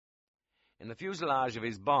In the fuselage of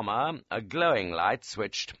his bomber, a glowing light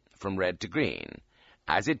switched from red to green.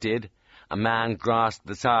 As it did, a man grasped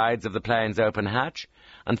the sides of the plane's open hatch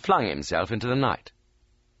and flung himself into the night.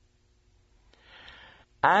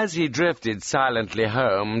 As he drifted silently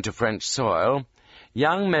home to French soil,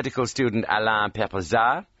 young medical student Alain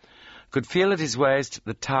Pepezat could feel at his waist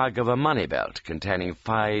the tug of a money belt containing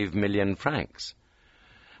 5 million francs.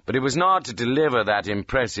 But it was not to deliver that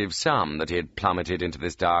impressive sum that he had plummeted into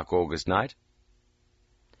this dark August night.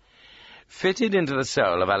 Fitted into the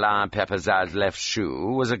sole of Alain Pepezat's left shoe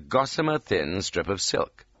was a gossamer-thin strip of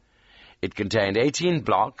silk. It contained 18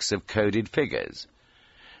 blocks of coded figures.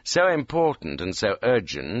 So important and so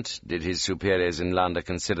urgent did his superiors in London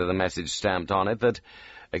consider the message stamped on it that,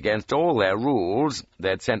 against all their rules, they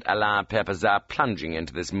had sent Alain Pepezat plunging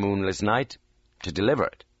into this moonless night to deliver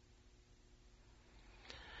it.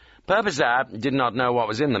 Pepezat did not know what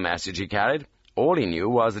was in the message he carried. All he knew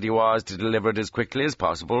was that he was to deliver it as quickly as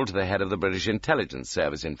possible to the head of the British intelligence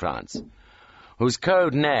service in France, whose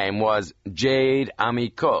code name was Jade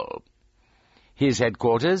Amical. His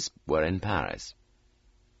headquarters were in Paris.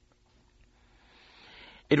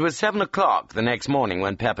 It was 7 o'clock the next morning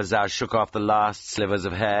when Pepezat shook off the last slivers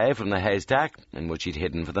of hay from the haystack in which he'd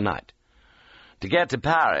hidden for the night. To get to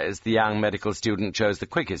Paris, the young medical student chose the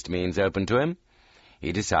quickest means open to him.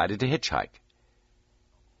 He decided to hitchhike.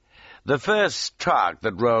 The first truck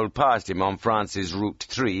that rolled past him on France's Route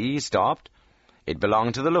 3 stopped. It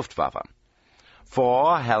belonged to the Luftwaffe.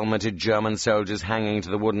 4 helmeted German soldiers hanging to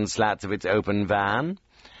the wooden slats of its open van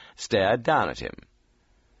stared down at him.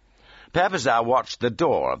 Pepezat watched the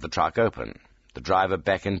door of the truck open. The driver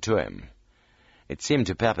beckoned to him. It seemed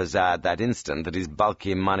to Pepezat at that instant that his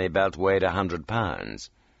bulky money belt weighed 100 pounds.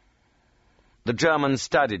 The German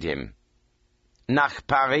studied him. "Nach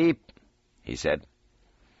Paris," he said.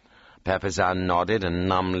 Pepezat nodded and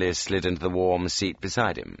numbly slid into the warm seat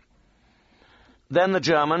beside him. Then the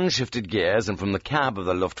German shifted gears, and from the cab of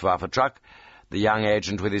the Luftwaffe truck, the young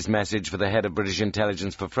agent with his message for the head of British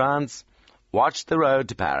intelligence for France watched the road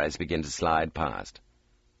to Paris begin to slide past.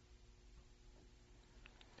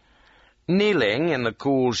 Kneeling in the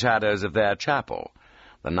cool shadows of their chapel,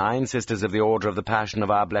 the 9 sisters of the Order of the Passion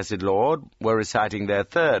of Our Blessed Lord were reciting their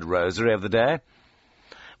 3rd rosary of the day,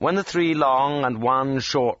 when the 3 long and 1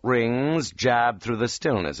 short rings jabbed through the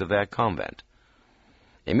stillness of their convent.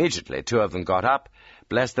 Immediately 2 of them got up,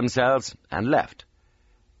 blessed themselves, and left.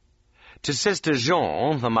 To Sister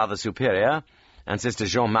Jean, the Mother Superior, and Sister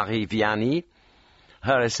Jean-Marie Vianney,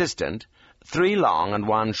 her assistant, 3 long and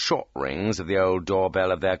 1 short rings of the old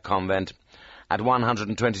doorbell of their convent at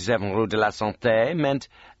 127 Rue de la Santé meant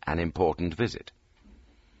an important visit.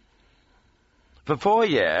 For 4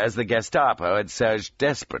 years, the Gestapo had searched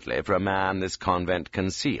desperately for a man this convent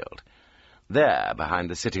concealed. There, behind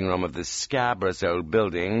the sitting room of this scabrous old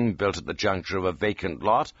building, built at the juncture of a vacant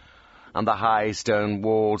lot, and the high stone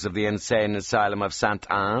walls of the insane asylum of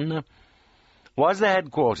Sainte-Anne, was the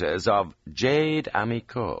headquarters of Jade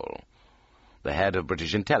Amical, the head of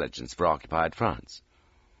British intelligence for occupied France.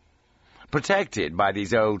 Protected by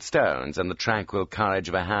these old stones and the tranquil courage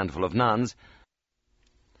of a handful of nuns,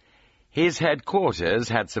 his headquarters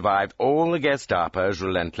had survived all the Gestapo's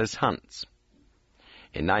relentless hunts.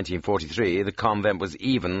 In 1943, the convent was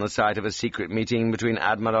even the site of a secret meeting between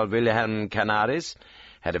Admiral Wilhelm Canaris,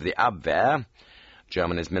 head of the Abwehr,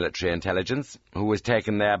 Germany's military intelligence, who was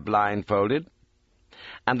taken there blindfolded,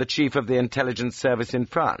 and the chief of the intelligence service in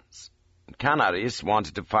France. Canaris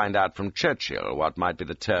wanted to find out from Churchill what might be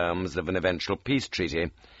the terms of an eventual peace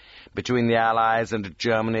treaty between the Allies and a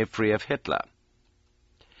Germany free of Hitler.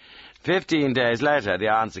 15 days later, the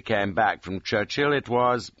answer came back from Churchill. It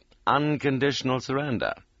was unconditional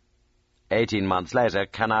surrender. 18 months later,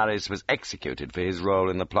 Canaris was executed for his role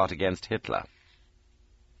in the plot against Hitler.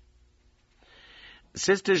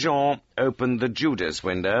 Sister Jean opened the Judas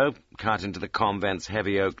window, cut into the convent's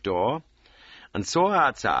heavy oak door, and saw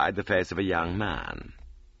outside the face of a young man.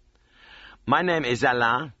 "My name is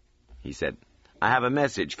Alain," he said. "I have a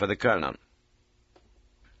message for the colonel."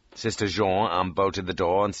 Sister Jean unbolted the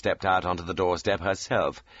door and stepped out onto the doorstep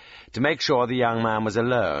herself, to make sure the young man was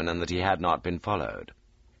alone and that he had not been followed.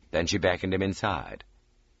 Then she beckoned him inside.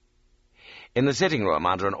 In the sitting-room,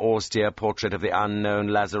 under an austere portrait of the unknown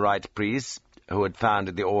Lazarite priest who had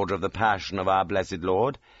founded the Order of the Passion of Our Blessed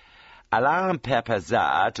Lord, Alain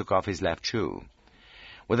Pepezat took off his left shoe.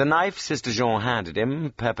 With a knife Sister Jean handed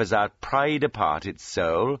him, Pepezat pried apart its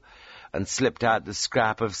sole and slipped out the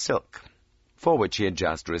scrap of silk, for which he had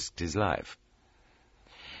just risked his life.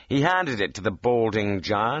 He handed it to the balding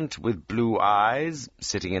giant with blue eyes,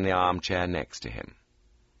 sitting in the armchair next to him.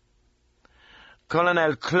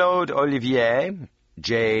 Colonel Claude Olivier,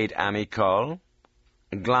 Jade Amicole,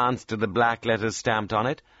 glanced at the black letters stamped on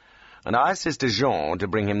it, and asked Sister Jean to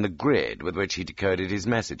bring him the grid with which he decoded his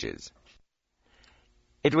messages.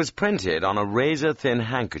 It was printed on a razor-thin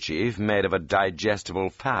handkerchief made of a digestible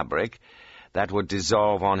fabric that would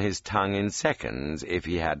dissolve on his tongue in seconds if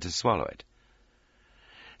he had to swallow it.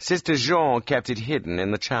 Sister Jean kept it hidden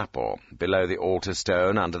in the chapel, below the altar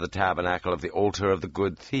stone under the tabernacle of the altar of the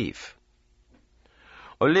good thief.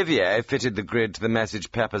 Olivier fitted the grid to the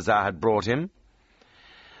message Pepperzat had brought him.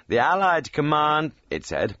 The Allied command, it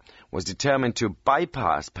said, was determined to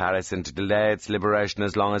bypass Paris and to delay its liberation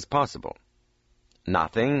as long as possible.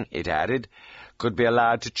 Nothing, it added, could be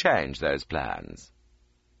allowed to change those plans.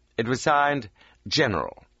 It was signed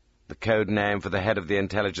General, the code name for the head of the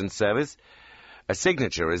intelligence service, a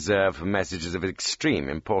signature reserved for messages of extreme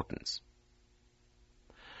importance.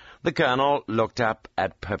 The colonel looked up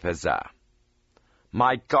at Pepperzat.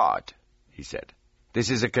 "My God," he said, "this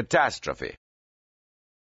is a catastrophe."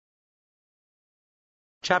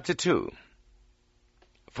 Chapter 2.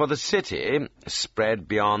 For the city, spread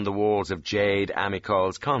beyond the walls of Jade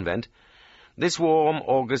Amicole's convent, this warm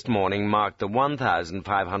August morning marked the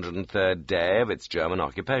 1503rd day of its German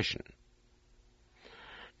occupation.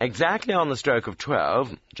 Exactly on the stroke of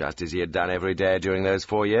 12, just as he had done every day during those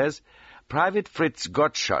 4 years, Private Fritz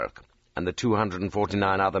Gottschalk and the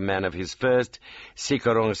 249 other men of his first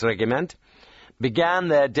Sicherungsregiment began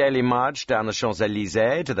their daily march down the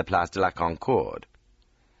Champs-Élysées to the Place de la Concorde.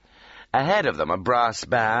 Ahead of them, a brass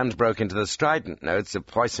band broke into the strident notes of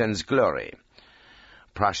Preußen's glory,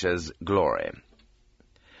 Prussia's glory.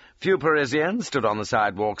 Few Parisians stood on the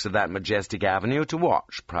sidewalks of that majestic avenue to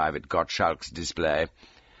watch Private Gottschalk's display.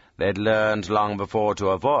 They'd learned long before to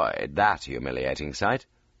avoid that humiliating sight.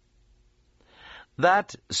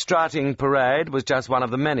 That strutting parade was just one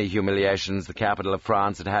of the many humiliations the capital of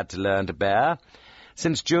France had had to learn to bear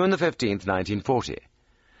since June the 15th, 1940.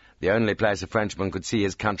 The only place a Frenchman could see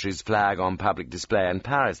his country's flag on public display in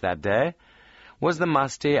Paris that day was the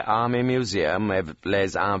musty Army Museum of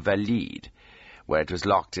Les Invalides, where it was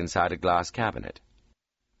locked inside a glass cabinet.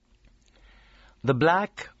 The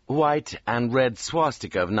black, white, and red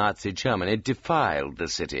swastika of Nazi Germany defiled the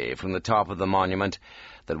city from the top of the monument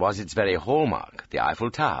that was its very hallmark, the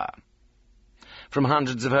Eiffel Tower. From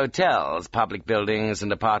hundreds of hotels, public buildings,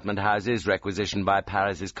 and apartment houses requisitioned by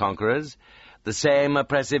Paris's conquerors, the same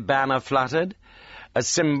oppressive banner fluttered, a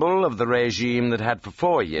symbol of the regime that had for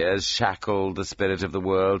 4 years shackled the spirit of the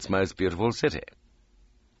world's most beautiful city.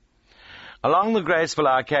 Along the graceful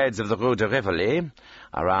arcades of the Rue de Rivoli,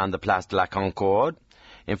 around the Place de la Concorde,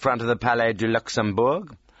 in front of the Palais du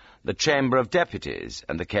Luxembourg, the Chamber of Deputies,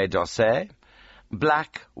 and the Quai d'Orsay,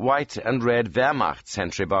 black, white, and red Wehrmacht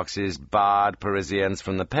sentry boxes barred Parisians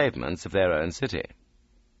from the pavements of their own city.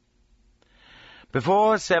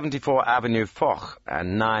 Before 74 Avenue Foch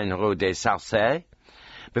and 9 Rue des Saussets,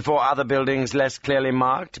 before other buildings less clearly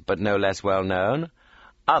marked but no less well known,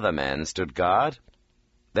 other men stood guard.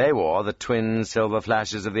 They wore the twin silver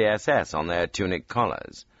flashes of the SS on their tunic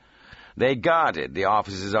collars. They guarded the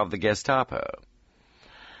offices of the Gestapo.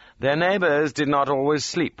 Their neighbors did not always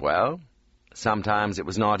sleep well. Sometimes it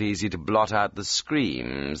was not easy to blot out the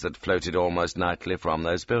screams that floated almost nightly from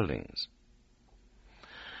those buildings.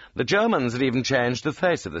 The Germans had even changed the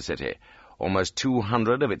face of the city. Almost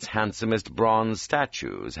 200 of its handsomest bronze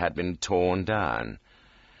statues had been torn down.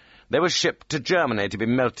 They were shipped to Germany to be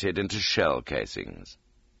melted into shell casings.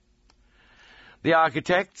 The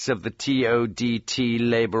architects of the TODT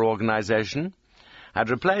labor organization had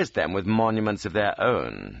replaced them with monuments of their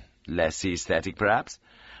own, less aesthetic perhaps,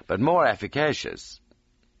 but more efficacious.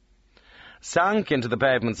 Sunk into the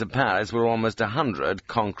pavements of Paris were almost 100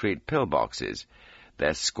 concrete pillboxes.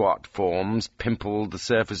 Their squat forms pimpled the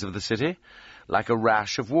surface of the city like a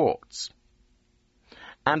rash of warts.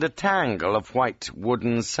 And a tangle of white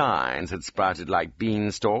wooden signs had sprouted like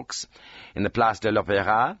beanstalks in the Place de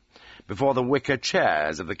Lapierre before the wicker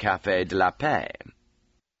chairs of the Café de la Paix.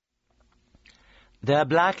 Their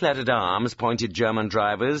black-lettered arms pointed German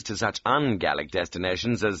drivers to such un-Gallic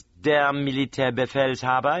destinations as Der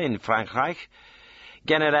Militärbefehlshaber in Frankreich,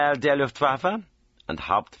 General der Luftwaffe, and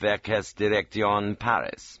Hauptverkehrsdirektion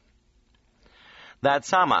Paris. That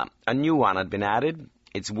summer, a new one had been added.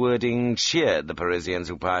 Its wording cheered the Parisians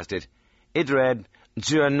who passed it. It read,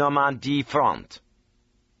 Zur Normandie Front.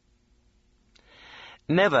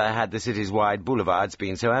 Never had the city's wide boulevards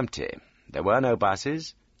been so empty. There were no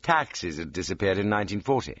buses. Taxis had disappeared in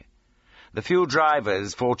 1940. The few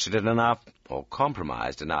drivers fortunate enough, or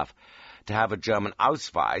compromised enough, to have a German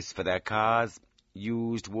Ausweis for their cars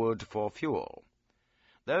used wood for fuel.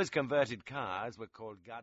 Those converted cars were called gut